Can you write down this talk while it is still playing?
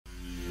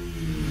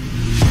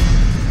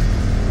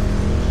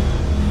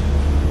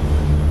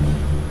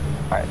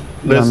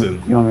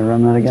Listen. You want me to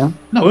run that again?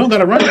 No, we don't got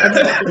to run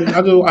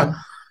it.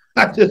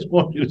 I just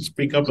want you to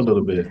speak up a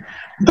little bit.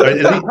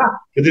 Yeah,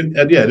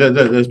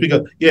 speak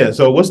up. Yeah,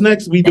 so what's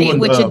next? We doing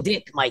with your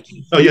dick,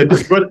 Mikey. Oh, yeah,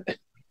 this brother.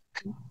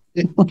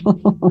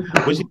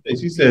 What she say?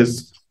 She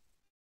says,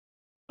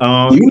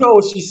 you know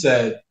what she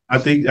said. I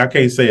think I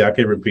can't say it. I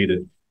can't repeat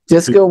it.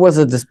 Disco was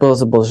a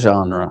disposable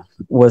genre.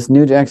 Was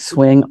New Jack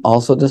Swing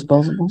also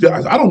disposable?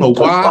 I don't know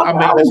why I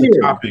made this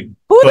a topic.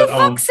 Who the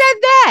fuck said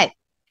that?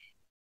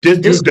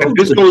 Disco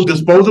is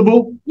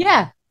disposable?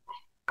 Yeah.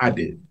 I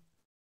did.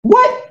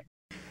 What?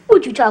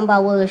 What you talking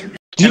about, was?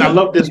 And I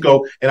love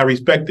disco and I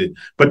respect it.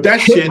 But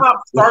that shit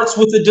starts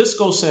with the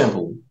disco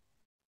sample.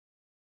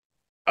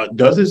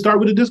 Does it start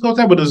with a disco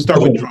sample or does it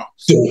start with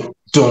drums?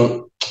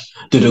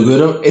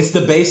 It's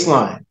the bass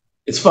line.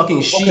 It's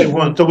fucking shit.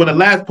 Okay, so when the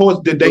last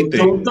poets did they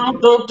thing,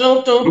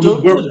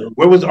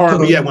 where was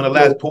R&B at when the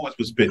last poets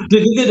was spitting? Rich,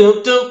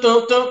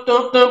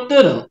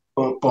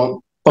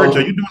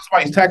 are you doing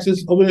somebody's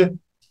taxes over there?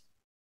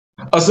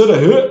 I said a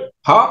hip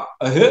hop,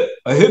 a hip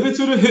it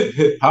to the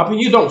hip hop,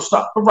 and you don't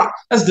stop the rock.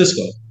 That's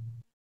disco.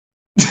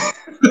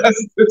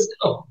 That's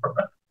disco.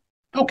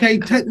 Okay,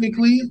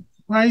 technically,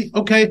 right?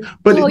 Okay,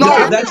 but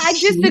I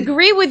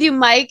disagree with you,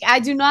 Mike. I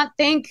do not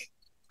think.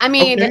 I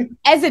mean,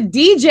 as a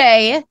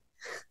DJ,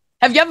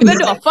 have you ever been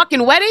to a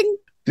fucking wedding?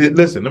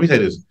 Listen, let me say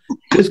this.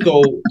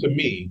 Disco, to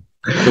me,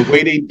 the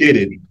way they did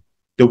it,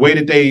 the way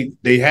that they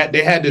had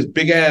this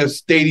big ass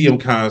stadium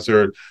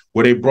concert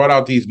where they brought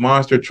out these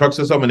monster trucks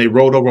or something and they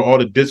rolled over all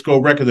the disco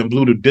records and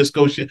blew the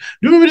disco shit.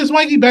 You remember this,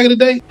 Mikey, back in the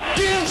day?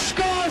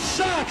 Disco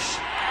sucks.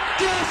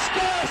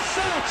 Disco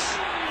sucks.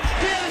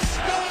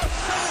 Disco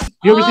sucks.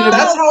 You ever seen that?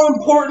 That's how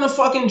important a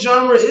fucking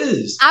genre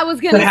is. I was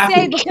gonna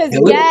say because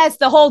yes,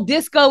 the whole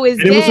disco is.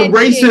 And it was some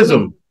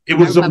racism. It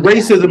was some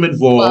racism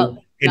involved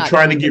in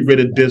trying to get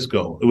rid of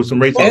disco. It was some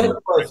racism.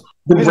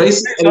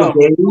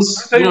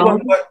 Tell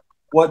you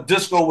what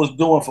disco was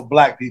doing for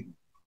black people.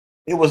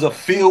 It was a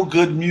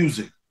feel-good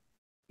music.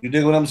 You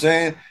dig what I'm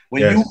saying?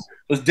 When you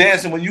was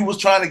dancing, when you was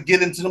trying to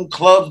get into them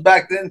clubs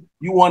back then,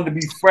 you wanted to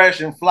be fresh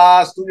and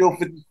fly, Studio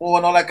 54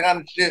 and all that kind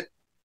of shit.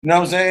 You know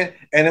what I'm saying?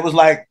 And it was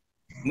like,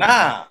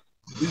 nah,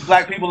 these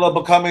black people are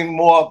becoming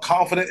more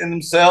confident in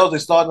themselves. They're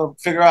starting to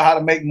figure out how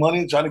to make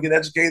money, trying to get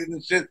educated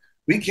and shit.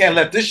 We can't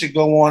let this shit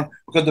go on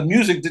because the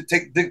music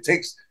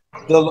dictates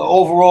the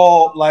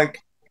overall like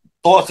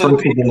thoughts of the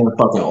people.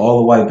 Fucking all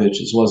the white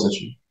bitches, wasn't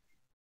you?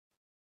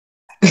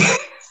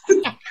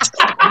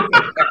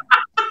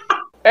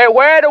 Hey,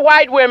 where are the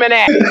white women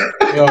at?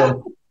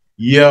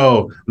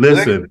 Yo,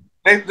 listen.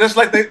 They just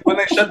like when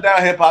they shut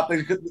down hip hop,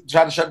 they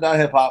try to shut down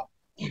hip hop.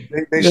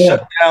 They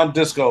shut down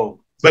disco.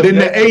 But in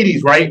the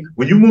 80s, right?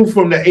 When you move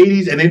from the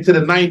 80s and into the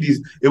 90s,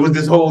 it was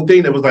this whole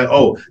thing that was like,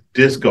 oh,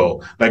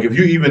 disco. Like if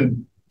you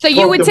even so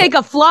you would take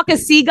a flock of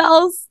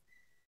seagulls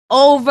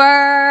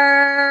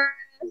over.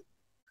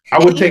 I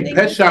would take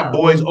Pet Shop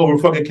Boys over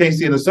fucking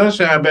Casey and the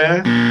Sunshine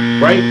Band,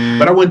 right?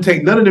 But I wouldn't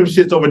take none of them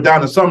shits over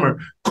Donna Summer.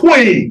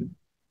 Queen.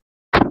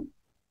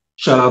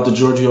 Shout out to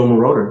Giorgio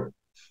Moroder.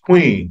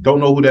 Queen. Don't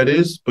know who that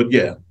is, but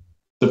yeah.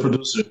 The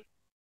producer.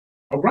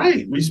 All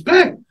right.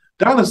 Respect.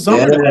 Donna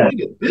Summer,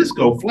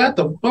 disco, flat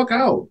the fuck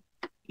out.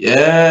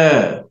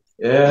 Yeah.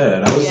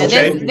 That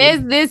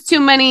was there's too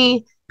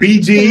many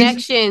BGs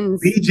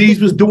connections. BGs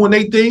was doing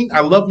their thing.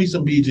 I love me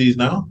some BGs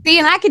now. See,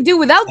 and I could do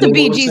without the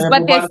BGs,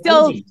 but they're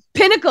still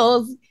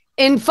pinnacles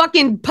in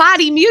fucking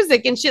potty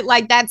music and shit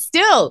like that.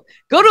 Still,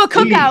 go to a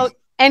cookout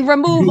and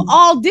remove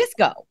all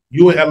disco.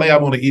 You in LA,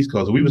 I'm on the East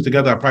Coast. If we was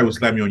together, I probably would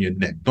slam you on your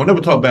neck. Don't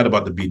ever talk bad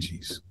about the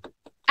BGs.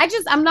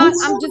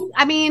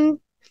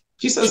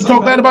 She says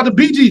talk bad about the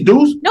BGs,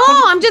 dudes. No,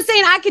 I'm just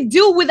saying I could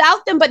do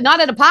without them, but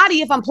not at a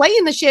party if I'm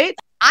playing the shit.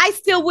 I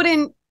still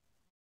wouldn't.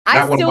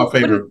 One of my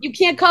favorite. You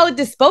can't call it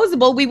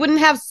disposable. We wouldn't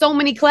have so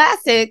many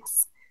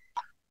classics.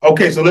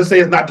 Okay, so let's say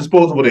it's not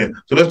disposable then.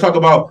 So let's talk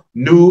about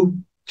New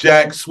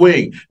Jack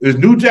Swing. Is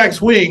New Jack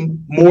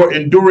Swing more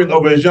enduring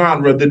of a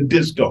genre than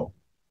disco?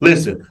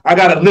 Listen, I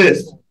got a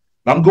list.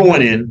 I'm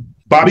going in.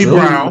 Bobby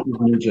Brown.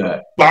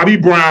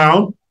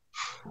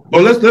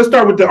 Well, let's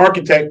start with the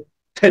architect,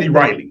 Teddy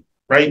Riley,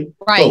 right?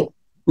 Right. So,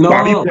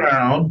 Bobby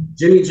Brown,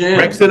 Jimmy Jam,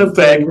 Rex in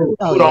Effect,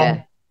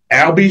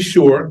 Al B.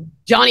 Sure,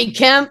 Johnny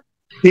Kemp,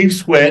 Keith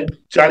Sweat,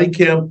 Johnny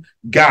Kemp,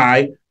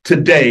 Guy,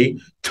 Today,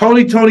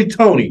 Tony,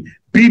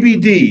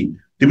 BBD.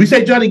 Did we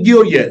say Johnny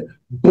Gill yet?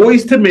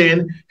 Boys to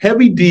Men,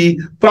 Heavy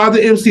D, Father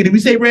MC. Did we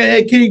say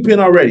Redhead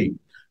Kingpin already?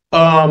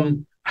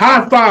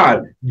 High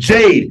Five,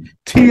 Jade,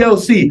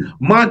 TLC,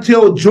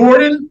 Montel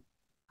Jordan.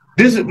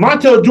 This is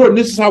Montel Jordan.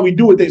 This is how we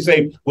do it. They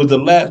say was the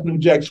last New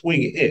Jack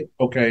Swing hit.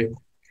 Okay,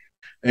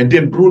 and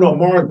then Bruno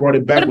Mars brought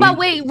it back. What about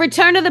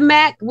Return of the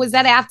Mac? Was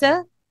that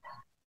after?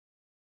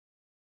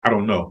 I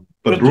don't know,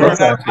 but Bruno.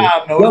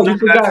 You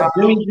forgot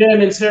Jimmy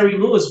Jam and Terry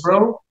Lewis,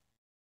 bro.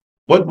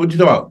 What you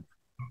talking about?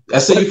 I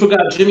said you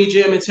forgot Jimmy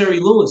Jam and Terry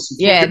Lewis.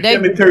 Yeah, Jimmy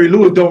Jam and Terry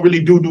Lewis don't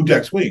really do New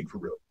Jack Swing for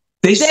real.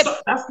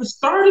 That's the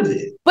start of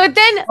it. But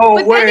then,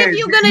 if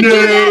you're gonna do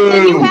that,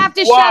 then you have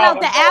to shout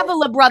out the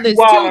Avila brothers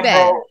too.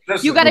 Then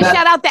you got to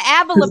shout out the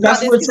Avila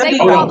brothers because they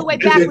go all the way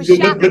back with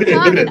Shaka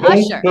Khan and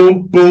Usher.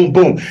 Boom, boom,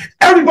 boom.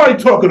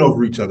 Everybody talking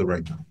over each other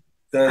right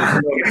now.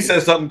 He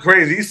said something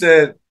crazy. He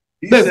said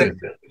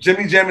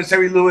Jimmy Jam and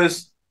Terry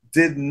Lewis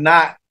did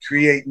not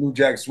create New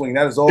Jack Swing.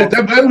 That is all. We got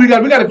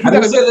to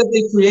say that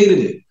they created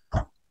it.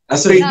 I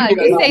say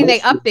he's saying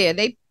they up there.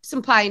 They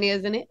some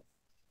pioneers in it.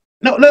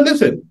 No,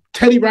 listen.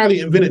 Teddy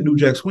Riley invented New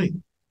Jack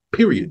Swing.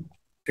 Period.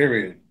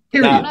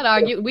 I'm not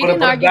arguing. We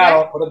didn't argue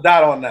that. Put a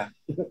dot on that.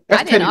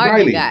 I didn't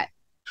argue that.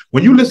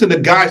 When you listen to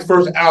Guy's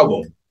first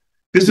album,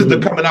 this is the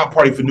coming out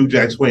party for New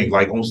Jack Swing,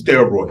 like on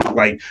steroids.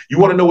 Like, you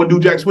want to know what New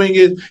Jack Swing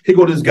is? Here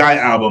go this Guy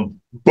album.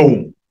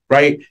 Boom.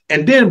 Right?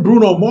 And then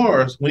Bruno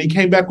Mars, when he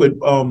came back with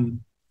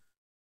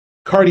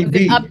Cardi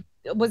B.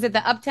 Was it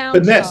the Uptown?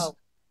 Finesse.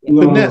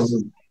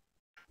 Finesse.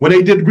 When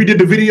they redid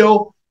the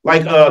video,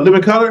 like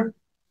Living Color.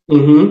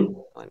 Mm-hmm.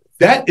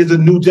 That is a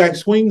New Jack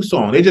Swing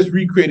song. They just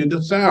recreated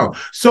the sound.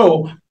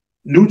 So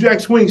New Jack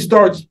Swing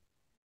starts,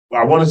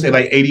 I want to say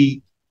like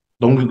 80,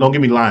 don't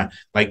get me lying,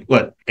 like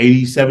what,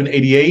 87,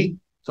 88,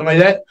 something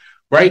like that,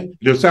 right?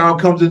 The sound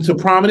comes into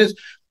prominence,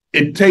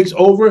 it takes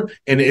over,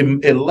 and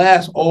it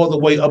lasts all the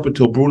way up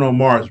until Bruno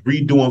Mars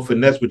redoing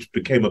Finesse, which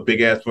became a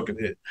big-ass fucking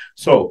hit.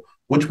 So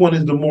which one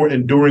is the more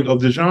enduring of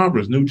the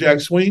genres, New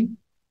Jack Swing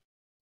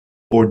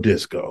or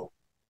disco?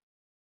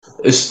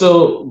 It's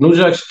still, New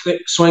Jack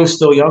Swing's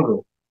still younger.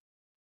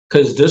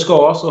 Because disco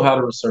also had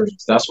a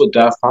resurgence. That's what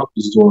Daft Punk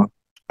was doing.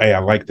 Hey, I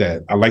like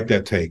that. I like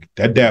that take.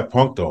 That Daft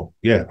Punk, though.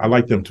 Yeah, I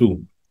like them,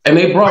 too. And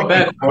they brought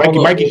back...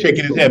 Mikey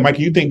shaking his head.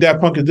 Mikey, you think Daft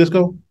Punk is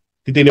disco?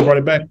 You think they brought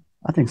it back?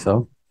 I think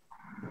so.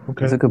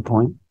 Okay. That's a good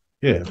point.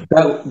 Yeah.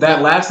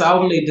 That last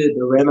album they did,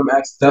 the Random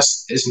Acts,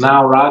 it's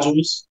Nile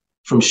Rodgers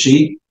from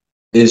Chic.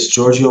 It's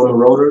Giorgio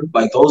Moroder.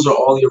 Like, those are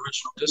all the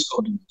original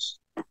disco dudes.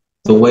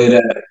 The way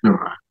that... Never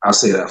mind. I'll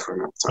say that for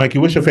another time. Mikey,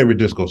 what's your favorite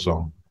disco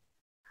song?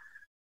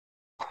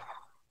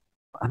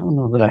 I don't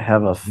know that I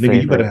have a favorite.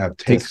 Nigga, you better have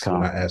takes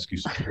when I ask you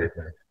something.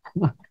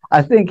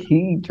 I think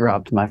he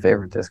dropped my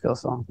favorite disco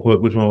song.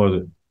 Which one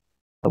was it?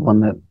 The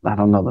one that I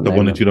don't know the name. The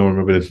one that you don't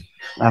remember this.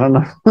 I don't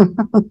know.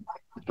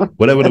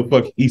 Whatever the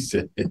fuck he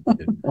said.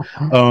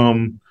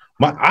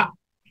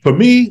 For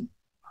me,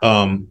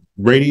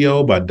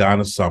 Radio by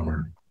Donna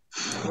Summer.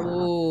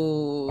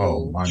 Ooh.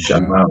 Oh my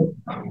God.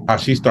 How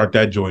she start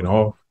that joint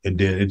off and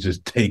then it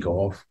just take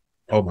off.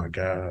 Oh my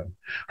God.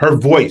 Her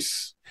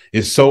voice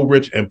is so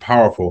rich and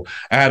powerful.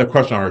 I had a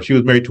crush on her. She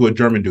was married to a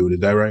German dude. Is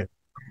that right?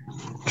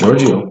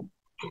 Giorgio.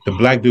 The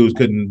black dudes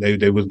couldn't.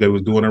 They was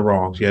doing her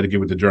wrong. She had to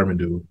give it to the German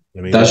dude.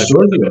 I mean, that's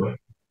Giorgio.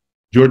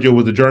 Giorgio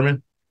was a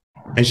German,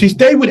 and she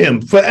stayed with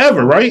him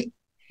forever, right?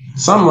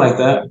 Something like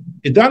that.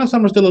 Is Donna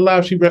Summer still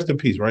alive? She rest in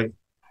peace, right?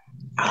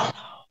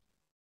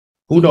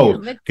 Who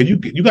knows? Can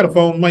you got a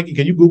phone, Mikey?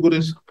 Can you Google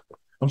this?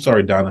 I'm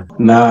sorry, Donna.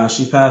 Nah,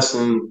 she passed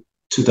in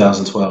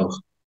 2012.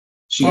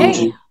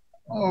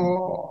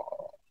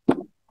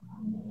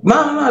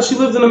 No, she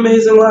lived an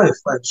amazing life.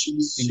 Like she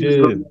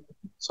did.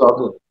 So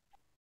good.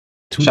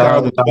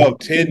 2012,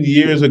 10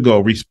 years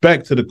ago.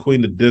 Respect to the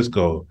queen of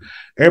disco.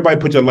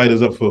 Everybody put your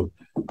lighters up for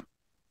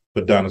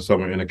Donna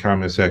Summer in the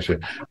comment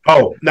section.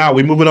 Oh, now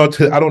we're moving on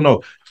to, I don't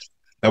know.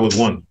 That was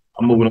one.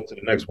 I'm moving on to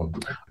the next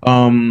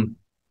one.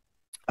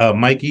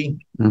 Mikey,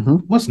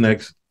 what's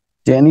next?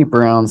 Danny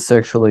Brown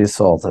sexually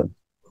assaulted.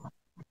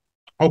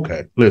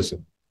 Okay,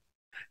 listen.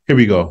 Here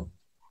we go.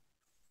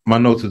 My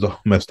notes is all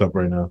messed up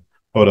right now.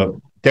 Hold up.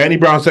 Danny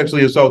Brown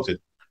sexually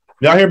assaulted.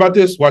 Y'all hear about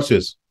this? Watch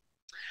this.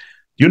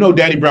 You know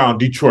Danny Brown,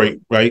 Detroit,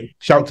 right?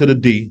 Shout to the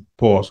D,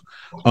 pause.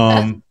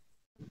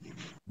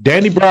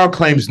 Danny Brown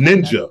claims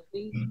Ninja,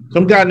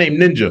 some guy named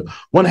Ninja,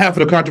 one half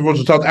of the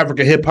controversial South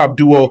African hip-hop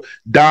duo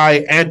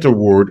Die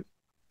Antwoord,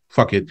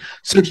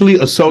 sexually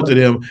assaulted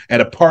him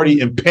at a party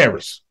in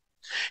Paris.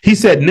 He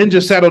said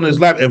Ninja sat on his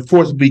lap and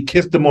forcibly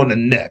kissed him on the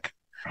neck.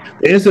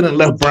 The incident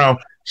left Brown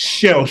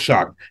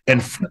shell-shocked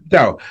and freaked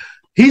out.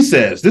 He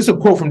says, this is a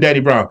quote from Danny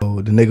Brown.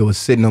 Oh, the nigga was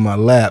sitting on my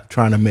lap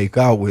trying to make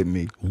out with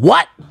me.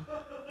 What?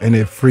 And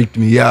it freaked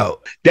me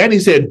out. Danny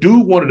said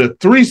dude wanted a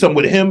threesome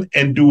with him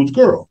and dude's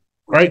girl,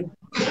 right?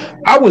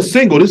 I was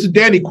single. This is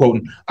Danny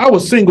quoting. I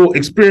was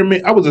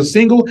a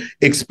single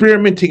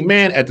experimenting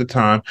man at the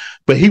time,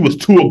 but he was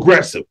too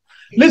aggressive.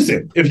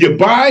 Listen, if you're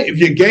bi, if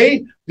you're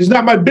gay, it's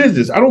not my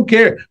business. I don't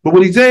care. But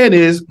what he's saying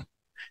is,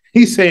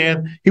 he's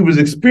saying he was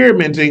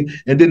experimenting,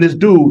 and then this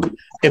dude,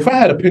 if I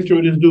had a picture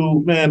of this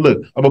dude, man,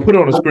 look, I'm gonna put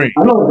it on the screen.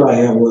 I know what I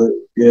am, but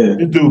yeah.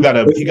 This dude got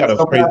a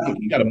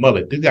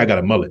mullet. This guy got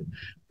a mullet,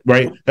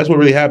 right? That's what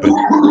really happened.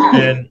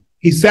 And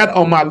he sat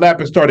on my lap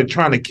and started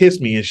trying to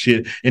kiss me and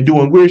shit and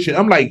doing weird shit.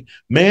 I'm like,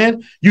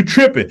 man, you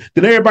tripping.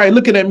 Then everybody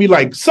looking at me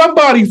like,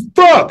 somebody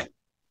fuck.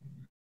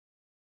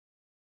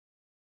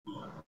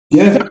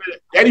 Yeah.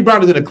 Danny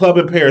Brown is in a club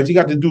in Paris. He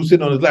got the dude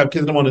sitting on his lap,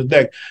 kissing him on his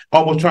neck,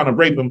 almost trying to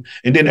rape him.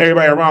 And then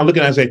everybody around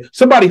looking at him and say,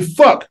 somebody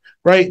fuck,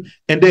 right?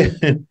 And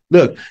then,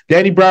 look,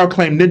 Danny Brown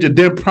claimed Ninja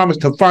then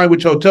promised to find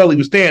which hotel he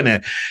was staying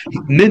at.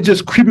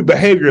 Ninja's creepy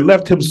behavior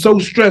left him so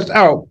stressed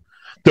out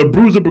The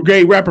Bruiser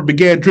Brigade rapper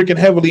began drinking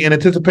heavily in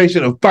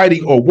anticipation of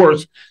fighting or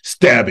worse,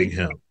 stabbing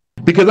him.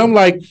 Because I'm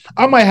like,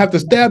 I might have to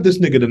stab this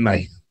nigga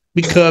tonight.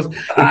 Because if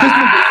this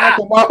nigga knock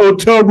on my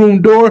hotel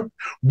room door,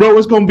 bro,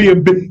 it's going to be a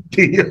big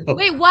deal.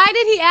 Wait, why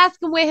did he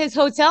ask him where his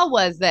hotel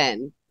was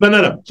then?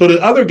 No. So the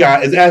other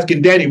guy is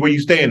asking Danny, where you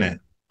staying at?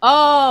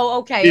 Oh,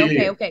 okay.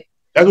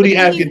 That's what he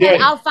asking Danny.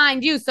 I'll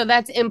find you. So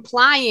that's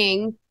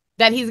implying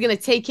that he's going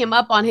to take him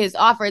up on his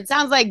offer. It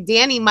sounds like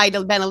Danny might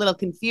have been a little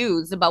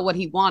confused about what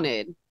he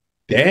wanted.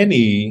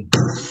 Danny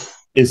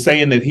is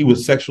saying that he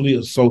was sexually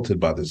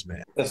assaulted by this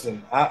man.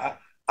 Listen, I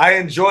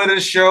enjoy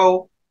this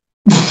show.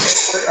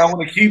 I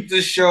want to keep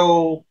this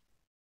show.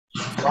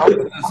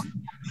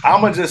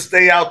 I'm gonna just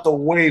stay out the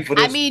way for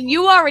this. I mean,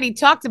 you already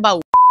talked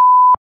about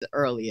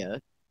earlier,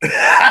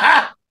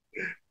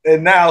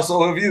 and now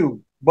so have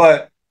you.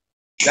 But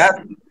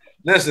that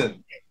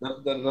listen,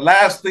 the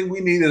last thing we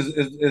need is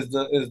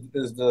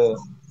the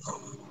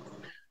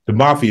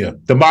mafia.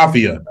 The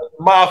mafia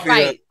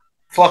right.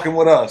 Fucking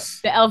with us.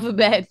 The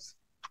alphabet.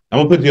 I'm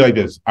gonna put it like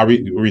this. I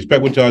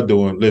respect what y'all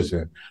doing.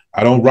 Listen,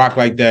 I don't rock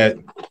like that.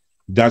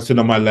 Not sitting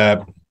on my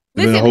lap.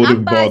 Listen,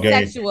 I'm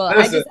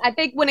bisexual. I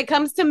think when it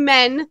comes to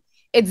men,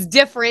 it's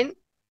different.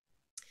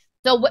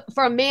 So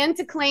for a man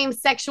to claim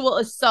sexual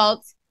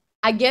assault,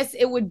 I guess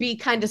it would be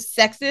kind of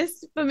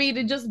sexist for me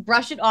to just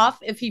brush it off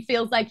if he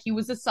feels like he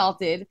was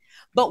assaulted.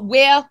 But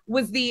where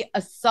was the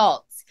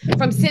assault?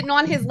 From sitting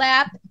on his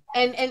lap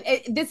and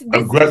this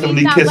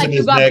aggressively sounds kissing like you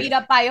his got neck. Beat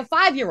up by a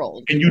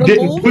 5-year-old. And you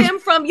remove him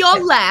from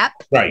your lap,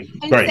 right?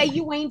 And right. say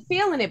you ain't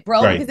feeling it,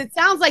 bro, right. because it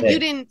sounds like right. you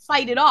didn't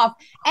fight it off.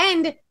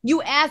 And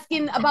you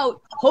asking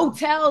about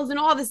hotels and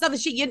all this other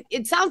shit.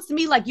 It sounds to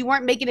me like you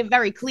weren't making it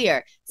very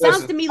clear.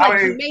 Sounds to me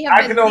like you may have.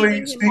 I can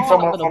only speak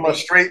from a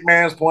straight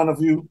man's point of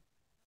view.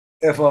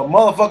 If a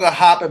motherfucker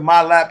hop in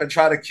my lap and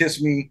try to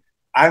kiss me,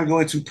 I'm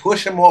going to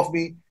push him off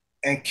me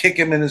and kick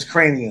him in his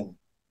cranium.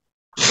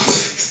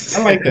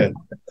 I like that.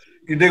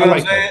 You dig what I'm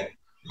saying?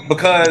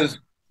 Because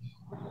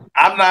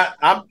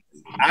I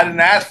didn't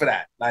ask for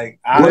that. Like,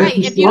 right.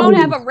 If you don't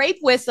have a rape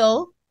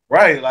whistle,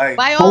 right? Like,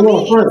 by all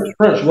means.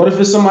 Fresh. What if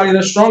it's somebody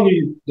that's stronger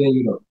than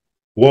you know?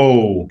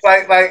 Whoa.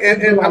 I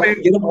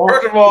mean,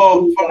 first of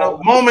all, from the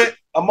moment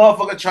a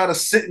motherfucker try to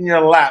sit in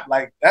your lap,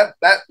 like that,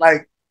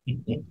 like,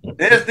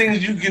 there's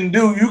things you can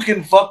do. You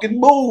can fucking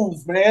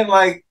move, man.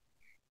 Like,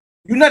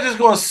 you're not just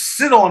gonna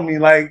sit on me.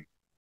 Like,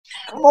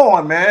 come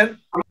on, man.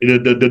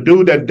 The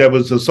dude that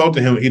was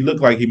assaulting him, he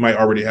looked like he might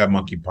already have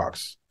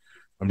monkeypox.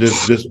 I'm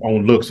just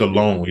on looks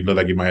alone, he looked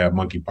like he might have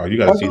monkeypox. You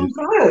gotta see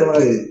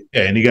this.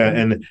 Yeah, and he got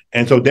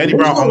and so Danny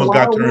Brown almost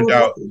got turned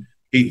out.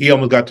 He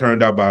almost got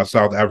turned out by a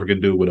South African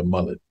dude with a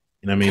mullet.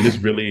 You know what I mean? This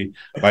really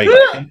like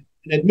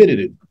admitted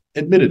it.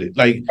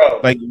 Like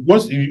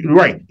once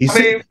right. But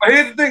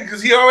here's the thing,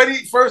 because he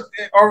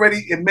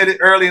already admitted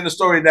early in the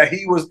story that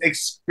he was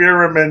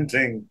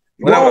experimenting.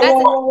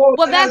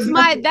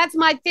 That's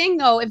my thing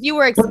though. If you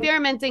were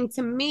experimenting,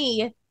 to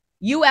me,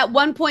 you at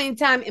one point in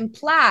time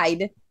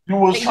implied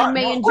that you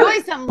may enjoy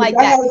something like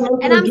that.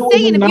 And I'm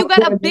saying, if you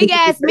got a big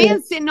ass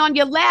man sitting on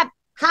your lap,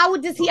 how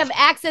does he have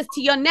access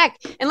to your neck?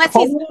 Unless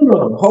he's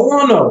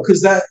hold on,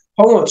 because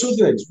two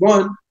things.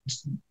 One,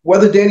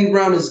 whether Danny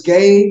Brown is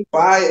gay,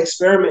 bi,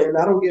 experimenting,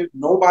 I don't give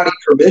nobody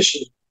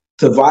permission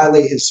to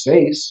violate his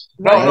space.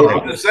 No,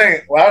 I'm just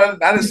saying. Well,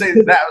 I didn't say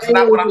that. That's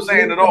not what I'm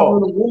saying at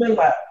all.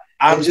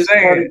 I'm just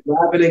saying,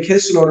 grabbing and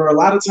kissing on her. A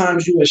lot of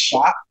times you in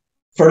shock,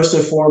 first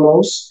and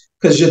foremost,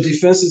 because your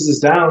defenses is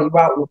down. You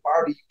out with a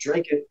party, you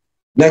drinking.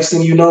 Next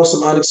thing you know,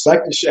 some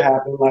unexpected shit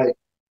happen. Like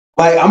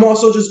I'm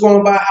also just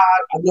going by how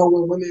I know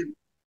when women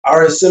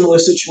are in similar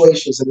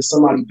situations and it's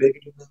somebody bigger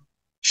than them,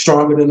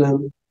 stronger than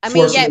them. I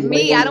mean,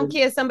 me, I don't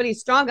care if somebody's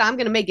stronger. I'm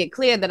gonna make it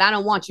clear that I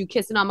don't want you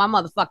kissing on my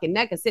motherfucking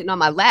neck or sitting on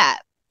my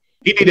lap.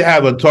 You need to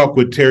have a talk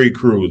with Terry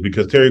Crews,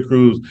 because Terry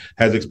Crews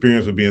has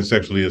experience with being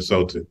sexually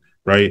assaulted.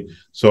 Right,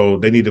 so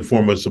they need to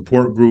form a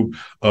support group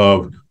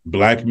of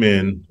black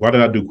men. Why did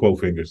I do quote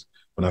fingers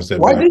when I said?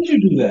 Why did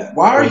you do that?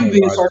 Why are you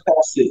being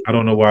sarcastic? I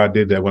don't know why I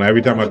did that.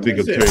 Every time I think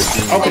of Terry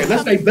Crews. Okay,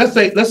 let's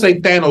say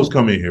Thanos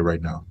come in here right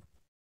now,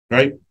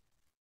 right?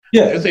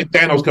 Yeah. Let's say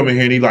Thanos come in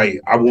here and he like,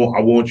 I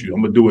want you.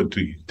 I'm gonna do it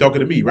to you. Talking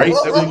to me, right?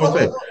 That's what he's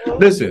gonna say.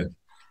 Listen,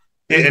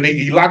 and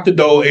he locked the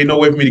door. Ain't no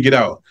way for me to get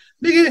out.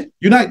 Nigga,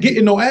 you're not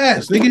getting no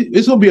ass, nigga.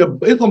 It's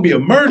gonna be a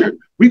murder.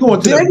 We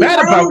going to the mat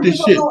about this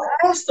shit. No,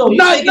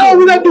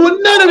 we're not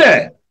doing none of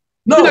that.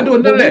 No, we're not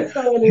doing none of that.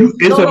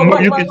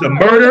 It's a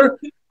murder.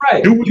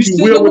 Right. Do what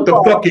you will with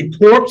the fucking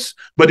corpse,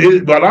 but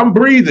I'm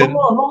breathing.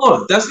 Hold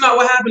on. That's not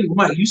what happened,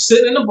 Mike. You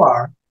sit in the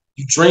bar,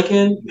 you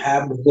drinking, you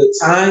having a good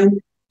time,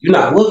 you're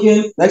not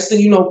looking. Next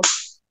thing you know,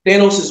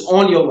 Thanos is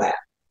on your lap.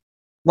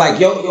 Like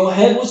your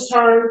head was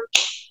turned,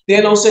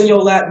 Thanos in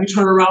your lap, you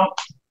turn around.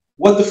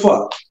 What the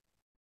fuck?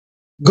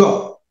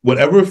 Go.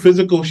 Whatever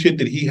physical shit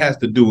that he has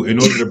to do in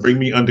order to bring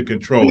me under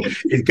control,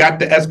 it's got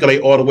to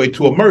escalate all the way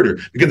to a murder,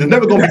 because it's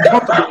never going to be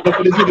comfortable enough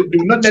for this nigga to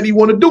do nothing that he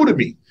want to do to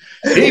me.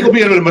 He ain't going to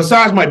be able to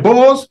massage my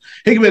balls.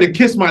 He ain't going to be able to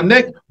kiss my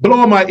neck, blow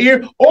on my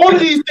ear. All of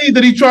these things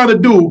that he's trying to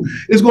do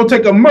is going to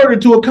take a murder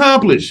to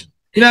accomplish.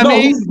 You know what I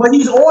mean? But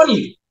he's on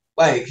you.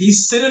 Like,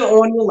 he's sitting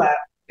on your lap.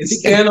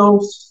 It's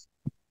Thanos.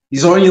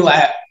 He's on your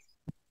lap.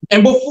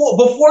 And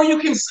before you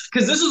can,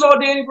 because this is all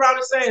Danny Brown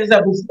is saying, is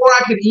that before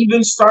I could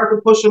even start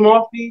to push him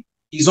off me,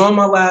 he's on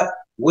my lap,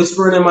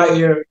 whispering in my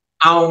ear,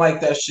 I don't like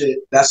that shit.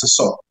 That's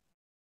assault.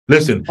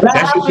 Listen,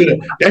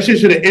 that shit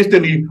should have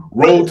instantly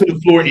rolled to the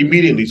floor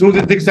immediately. As soon as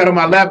the dick sat on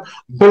my lap,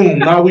 boom,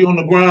 now we on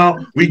the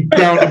ground, we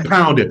ground and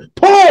pounded.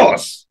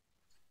 Pause!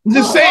 I'm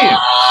just saying,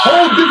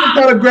 whole different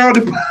kind of ground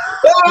and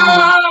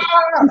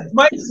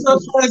Mike's still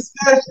trying to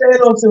smash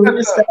that on some the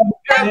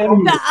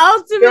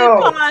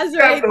ultimate pause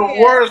right there. The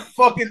worst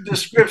fucking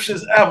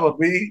descriptions ever,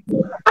 B.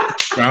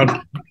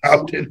 Ground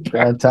pounded.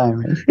 Bad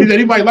timing. He said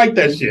he might like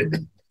that shit.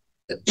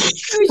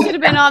 We should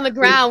have been on the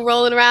ground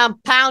rolling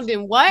around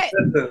pounding. What?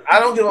 I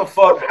don't give a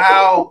fuck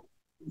how,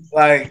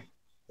 like,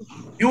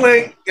 you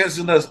ain't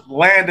gonna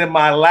land in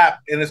my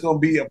lap and it's gonna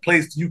be a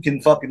place you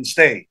can fucking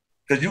stay.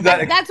 Because you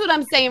got that's what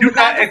I'm saying.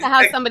 Regardless of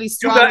how somebody's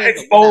strong, you got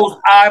exposed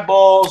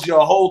eyeballs,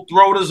 your whole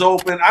throat is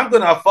open. I'm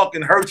gonna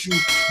fucking hurt you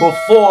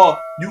before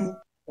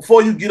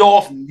you get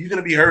off me. You're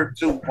gonna be hurt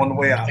too on the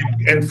way out.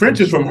 And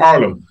French is from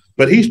Harlem.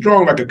 But he's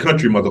strong like a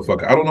country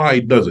motherfucker. I don't know how he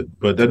does it,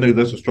 but that nigga,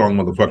 that's a strong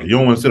motherfucker. You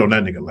don't want to sit on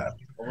that nigga lap.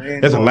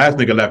 That's the last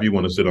nigga lap you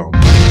want to sit on.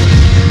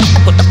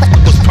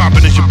 What's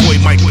poppin'? It's your boy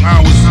Mike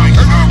Powers.